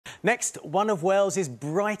Next, one of Wales's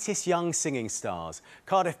brightest young singing stars.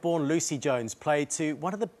 Cardiff-born Lucie Jones played to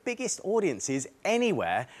one of the biggest audiences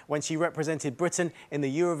anywhere when she represented Britain in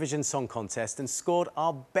the Eurovision Song Contest and scored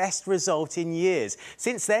our best result in years.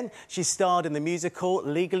 Since then, she's starred in the musical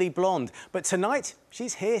Legally Blonde. But tonight,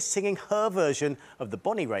 she's here singing her version of the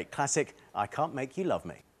Bonnie Raitt classic, I Can't Make You Love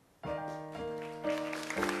Me.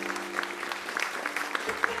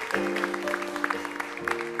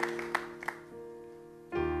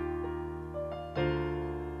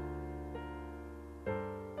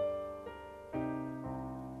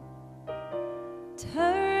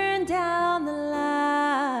 Turn down the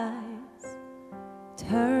lights,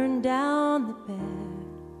 turn down the bed,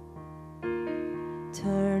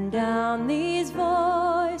 turn down these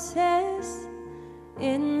voices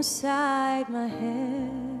inside my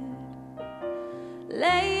head.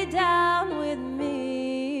 Lay down with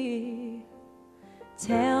me,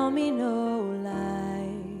 tell me no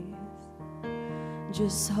lies,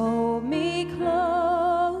 just hold me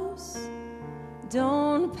close,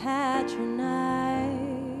 don't patronize.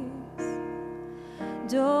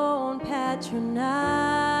 Don't patronize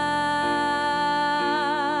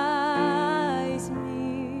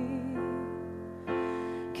me,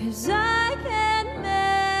 'cause I can't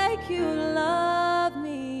make you love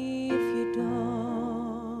me if you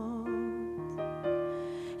don't,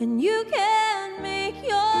 and you can't make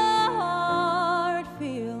your heart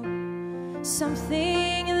feel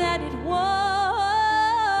something that it won't.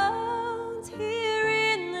 Here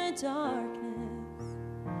in the darkness,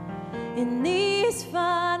 in these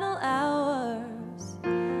final hours,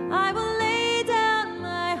 I will lay down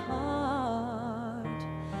my heart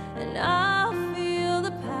and I'll feel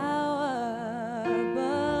the power,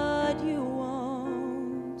 but you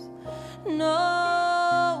won't.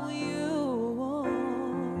 No, you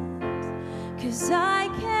won't, 'cause I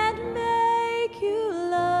can't make you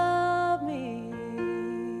love me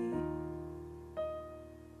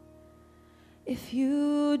if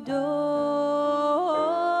you don't.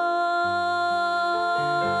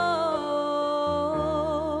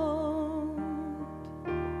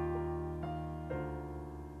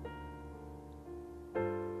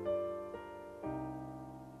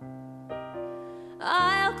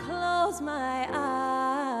 I'll close my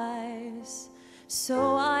eyes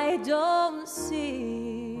so I don't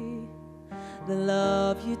see the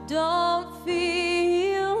love you don't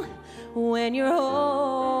feel when you're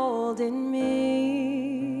holding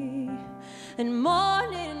me. And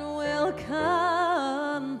morning will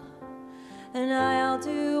come and I'll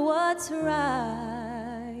do what's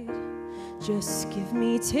right. Just give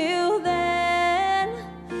me till then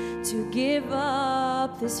to give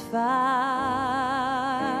up this fight,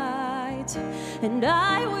 and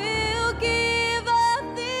I will give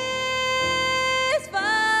up this fight,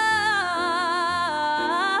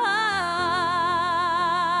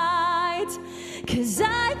 'cause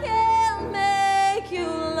I can't make you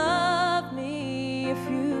love me if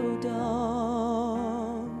you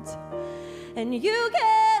don't, and you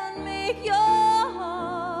can't make your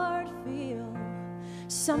heart feel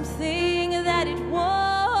something that it won't.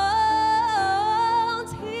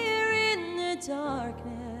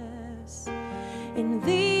 Darkness, in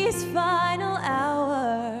these final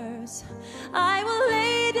hours, I will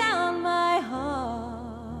lay down my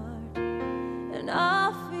heart and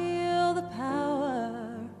I'll feel the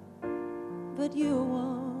power, but you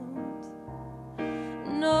won't.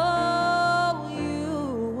 No, you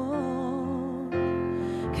won't,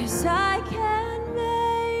 'cause I can't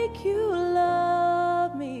make you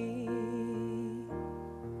love me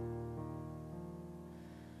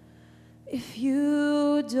if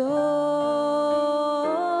you don't.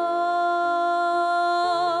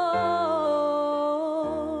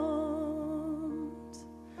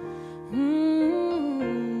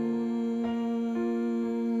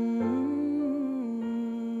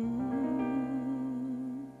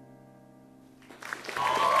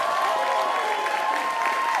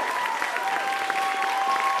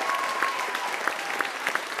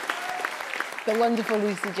 The wonderful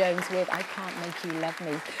Lucie Jones with I Can't Make You Love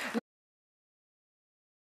Me.